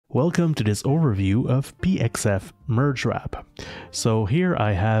Welcome to this overview of PXF Merge Wrap. So here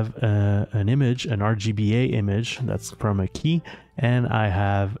I have an image, an RGBA image that's from a key, and I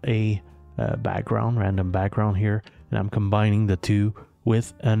have a background, random background here, and I'm combining the two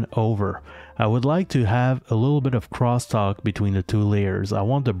with an over. I would like to have a little bit of crosstalk between the two layers. I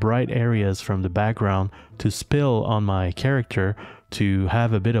want the bright areas from the background to spill on my character to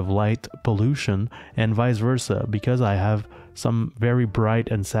have a bit of light pollution, and vice versa. Because I have some very bright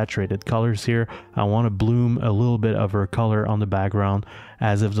and saturated colors here, I want to bloom a little bit of her color on the background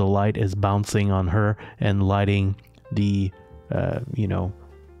as if the light is bouncing on her and lighting the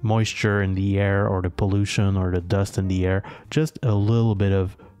moisture in the air, or the pollution or the dust in the air, just a little bit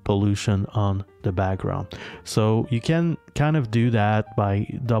of pollution on the background. So you can kind of do that by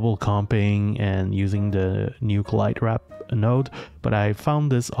double comping and using the Nuke light wrap node, but I found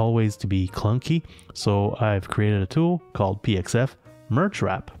this always to be clunky, so I've created a tool called PXF Merge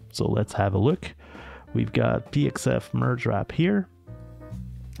Wrap. So let's have a look. We've got PXF Merge Wrap here,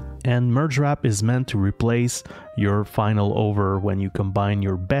 and Merge Wrap is meant to replace your final over when you combine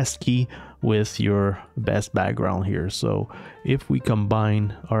your best key with your best background here. So if we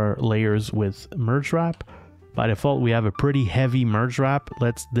combine our layers with Merge Wrap, by default we have a pretty heavy Merge Wrap.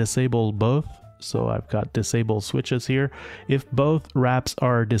 Let's disable both. So I've got disable switches here. If both wraps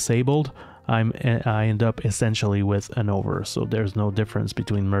are disabled, I end up essentially with an over. So there's no difference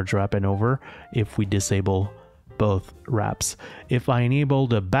between Merge Wrap and over if we disable both wraps. If I enable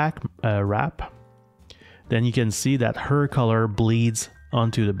the back wrap, then you can see that her color bleeds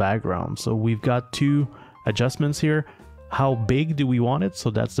onto the background. So we've got two adjustments here. How big do we want it?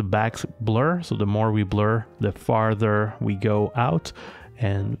 So that's the back blur. So the more we blur, the farther we go out,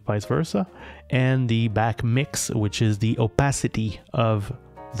 and vice versa. And the back mix, which is the opacity of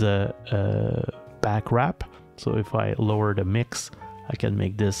the back wrap. So if I lower the mix, I can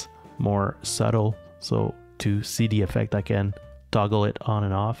make this more subtle. So to see the effect, I can toggle it on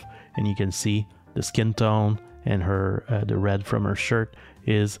and off, and you can see the skin tone and her the red from her shirt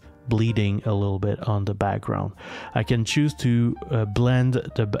is bleeding a little bit on the background. I can choose to blend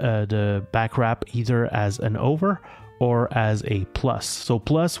the back wrap either as an over or as a plus. So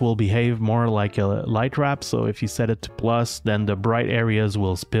plus will behave more like a light wrap. So if you set it to plus, then the bright areas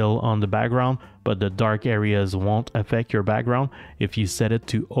will spill on the background, but the dark areas won't affect your background. If you set it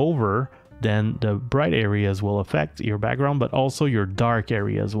to over, then the bright areas will affect your background, but also your dark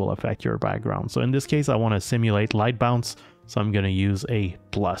areas will affect your background. So in this case, I want to simulate light bounce, so I'm going to use a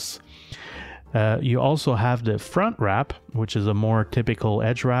plus. You also have the front wrap, which is a more typical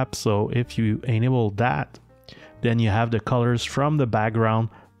edge wrap. So if you enable that, then you have the colors from the background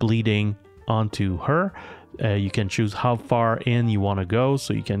bleeding onto her. You can choose how far in you want to go,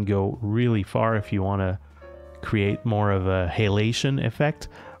 so you can go really far if you want to create more of a halation effect,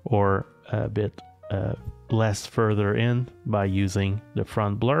 or a bit less further in by using the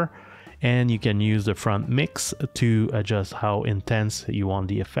front blur. And you can use the front mix to adjust how intense you want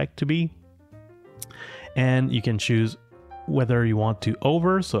the effect to be. And you can choose whether you want to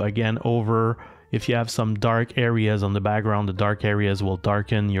over. So again, over, if you have some dark areas on the background, the dark areas will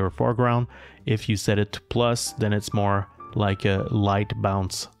darken your foreground. If you set it to plus, then it's more like a light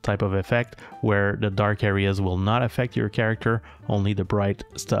bounce type of effect, where the dark areas will not affect your character, only the bright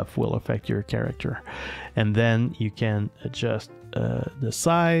stuff will affect your character. And then you can adjust the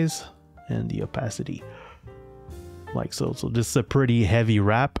size and the opacity like so. So this is a pretty heavy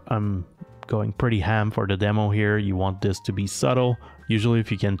wrap. I'm going pretty ham for the demo here. You want this to be subtle. Usually if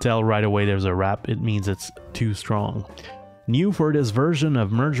you can tell right away there's a wrap, it means it's too strong. New for this version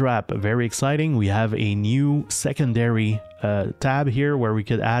of Merge Wrap, very exciting, we have a new secondary tab here where we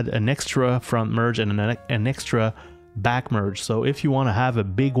could add an extra front merge and an extra back merge. So if you want to have a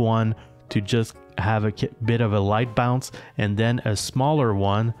big one to just have a bit of a light bounce, and then a smaller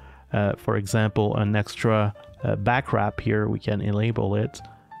one, for example an extra back wrap here, we can enable it,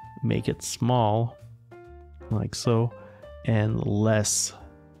 make it small like so, and less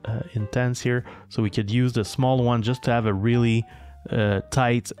intense here. So we could use the small one just to have a really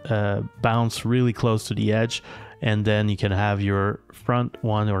tight bounce really close to the edge, and then you can have your front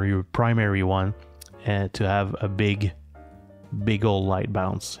one or your primary one to have a big old light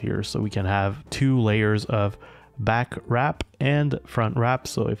bounce here. So we can have two layers of back wrap and front wrap.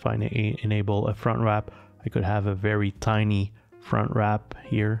 So if I enable a front wrap, I could have a very tiny front wrap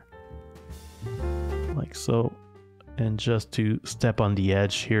here like so, and just to step on the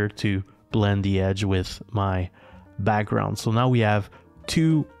edge here to blend the edge with my background. So now we have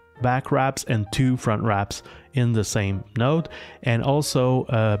two back wraps and 2 front wraps in the same node. And also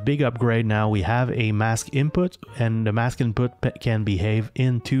a big upgrade, now we have a mask input, and the mask input can behave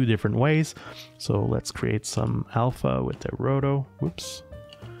in 2 different ways. So let's create some alpha with the roto, whoops,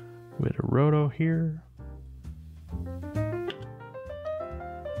 with a roto here,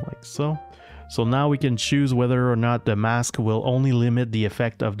 like so. So now we can choose whether or not the mask will only limit the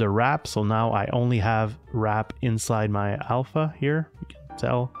effect of the wrap. So now I only have wrap inside my alpha here, you can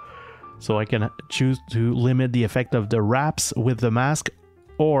tell. So I can choose to limit the effect of the wraps with the mask,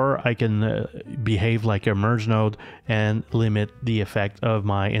 or I can behave like a merge node and limit the effect of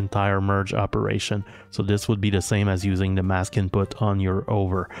my entire merge operation. So this would be the same as using the mask input on your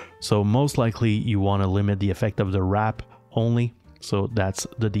over. So most likely you want to limit the effect of the wrap only. So that's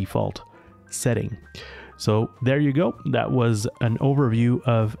the default setting. So there you go. That was an overview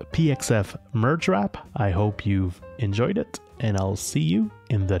of PXF merge wrap. I hope you've enjoyed it, and I'll see you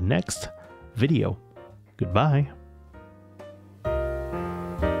in the next video. Goodbye.